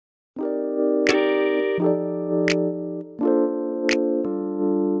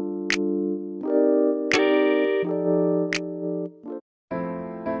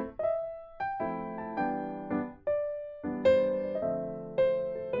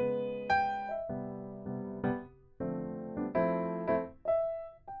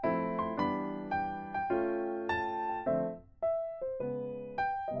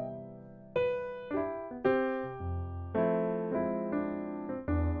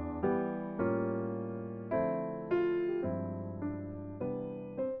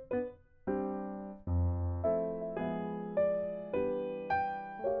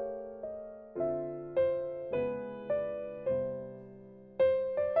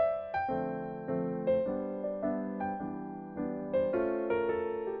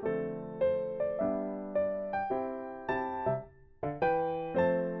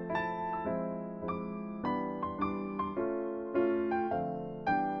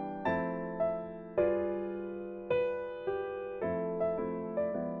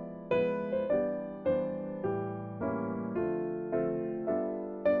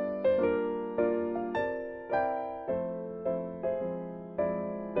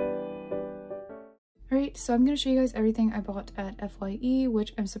Alright, so I'm going to show you guys everything I bought at FYE,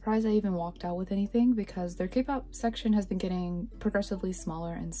 which I'm surprised I even walked out with anything because their K-pop section has been getting progressively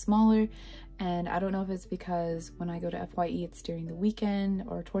smaller and smaller, and I don't know if it's because when I go to FYE it's during the weekend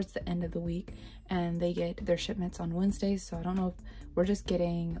or towards the end of the week and they get their shipments on Wednesdays, so I don't know if we're just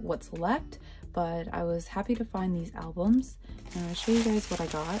getting what's left, but I was happy to find these albums and I'll show you guys what I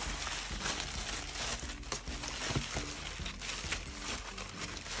got.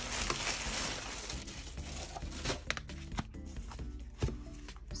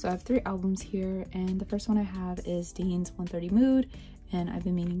 So I have 3 albums here, and the first one I have is Dean's 130 Mood, and I've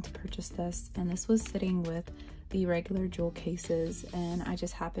been meaning to purchase this, and this was sitting with the regular jewel cases and I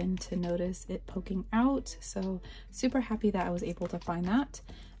just happened to notice it poking out, so super happy that I was able to find that.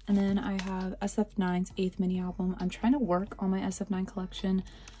 And then I have SF9's 8th mini album. I'm trying to work on my SF9 collection,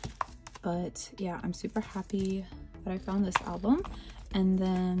 but yeah, I'm super happy that I found this album. And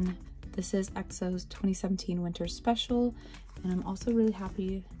then this is EXO's 2017 Winter Special, and I'm also really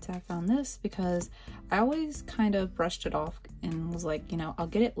happy to have found this because I always kind of brushed it off and was like, you know, I'll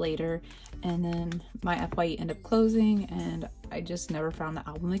get it later, and then my FYE ended up closing and I just never found the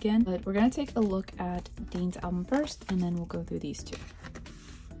album again. But we're gonna take a look at Dean's album first and then we'll go through these 2.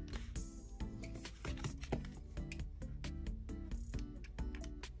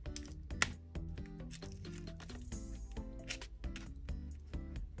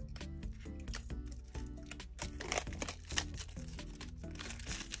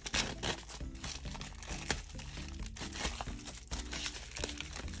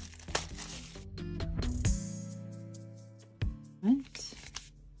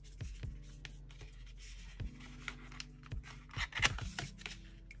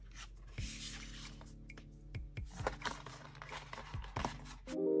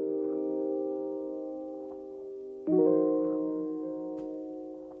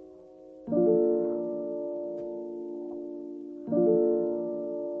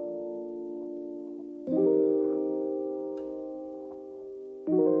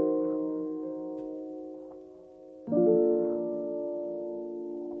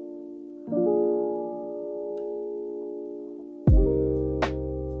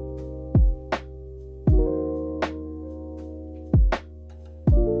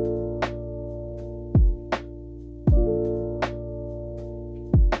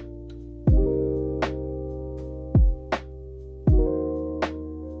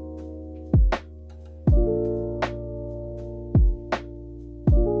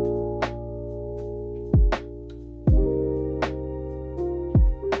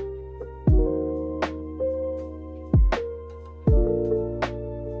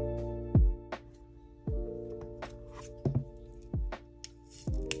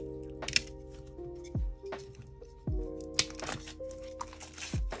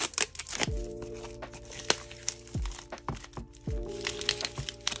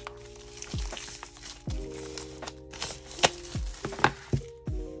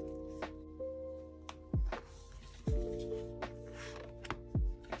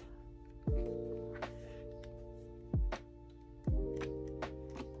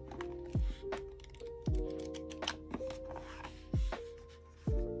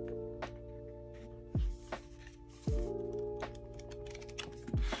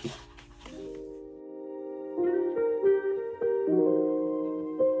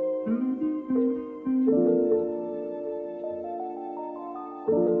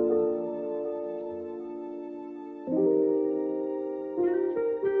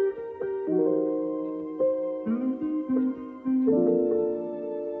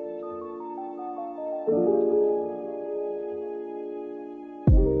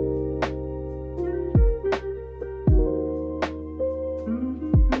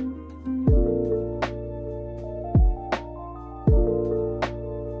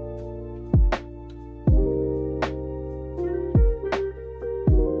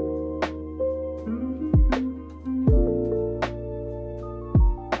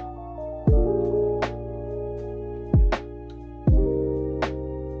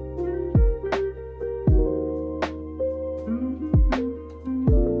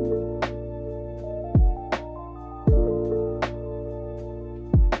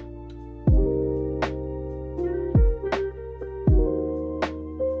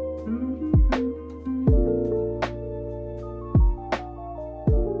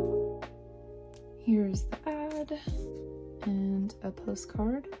 Here's the ad and a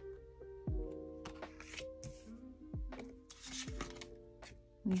postcard.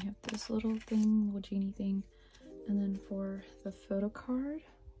 We have this little thing, little genie thing. And then for the photo card,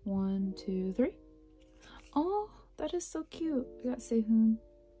 1, 2, 3. Oh, that is so cute. We got Sehun.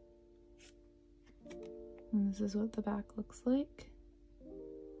 And this is what the back looks like.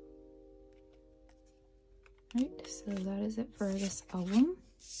 Right, so that is it for this album.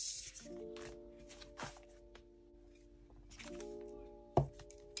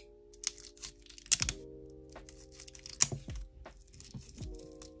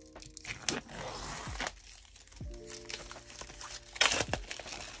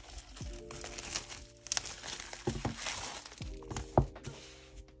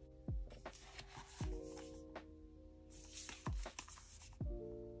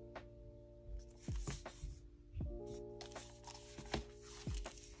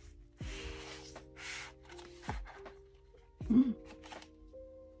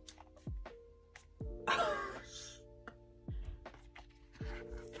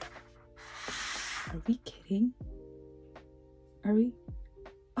 Are we kidding? Are we?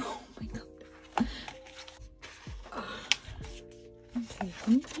 Oh my god. Okay,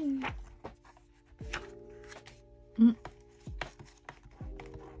 thank you.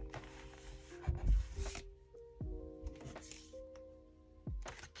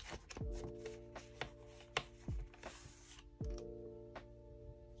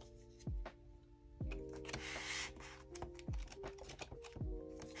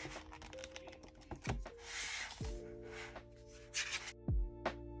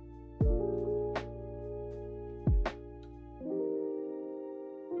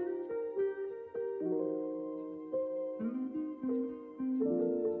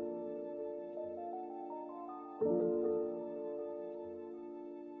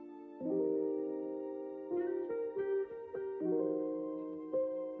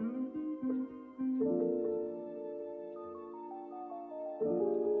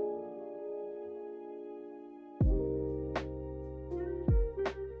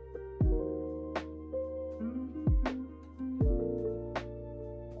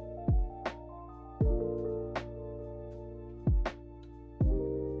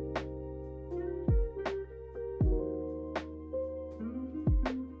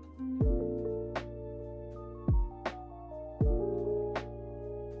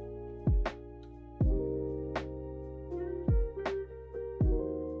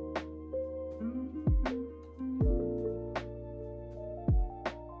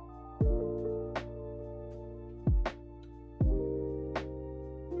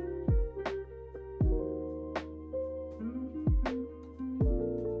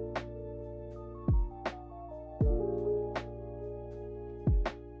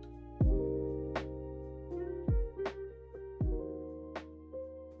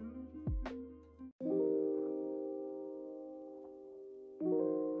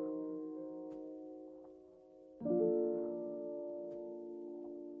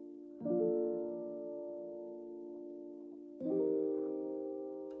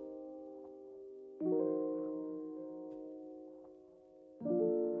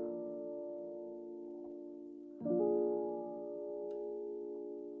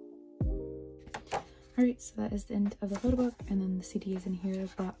 Alright, so that is the end of the photo book, and then the CD is in here,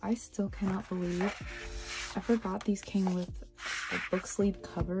 but I still cannot believe I forgot these came with like book sleeve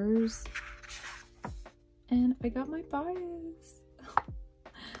covers, and I got my bias.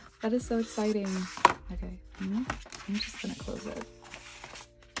 That is so exciting. Okay, I'm just gonna close it.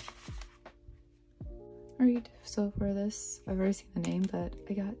 Alright, so for this, I've already seen the name, but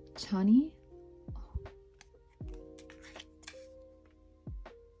I got Chani.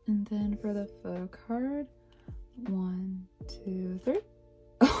 And then for the photo card, 1, 2, 3.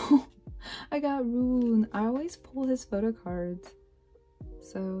 Oh, I got Rune. I always pull his photo cards.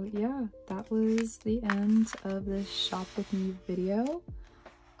 So yeah, that was the end of this shop with me video.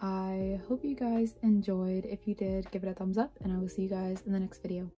 I hope you guys enjoyed. If you did, give it a thumbs up, and I will see you guys in the next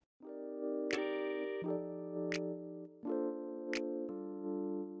video.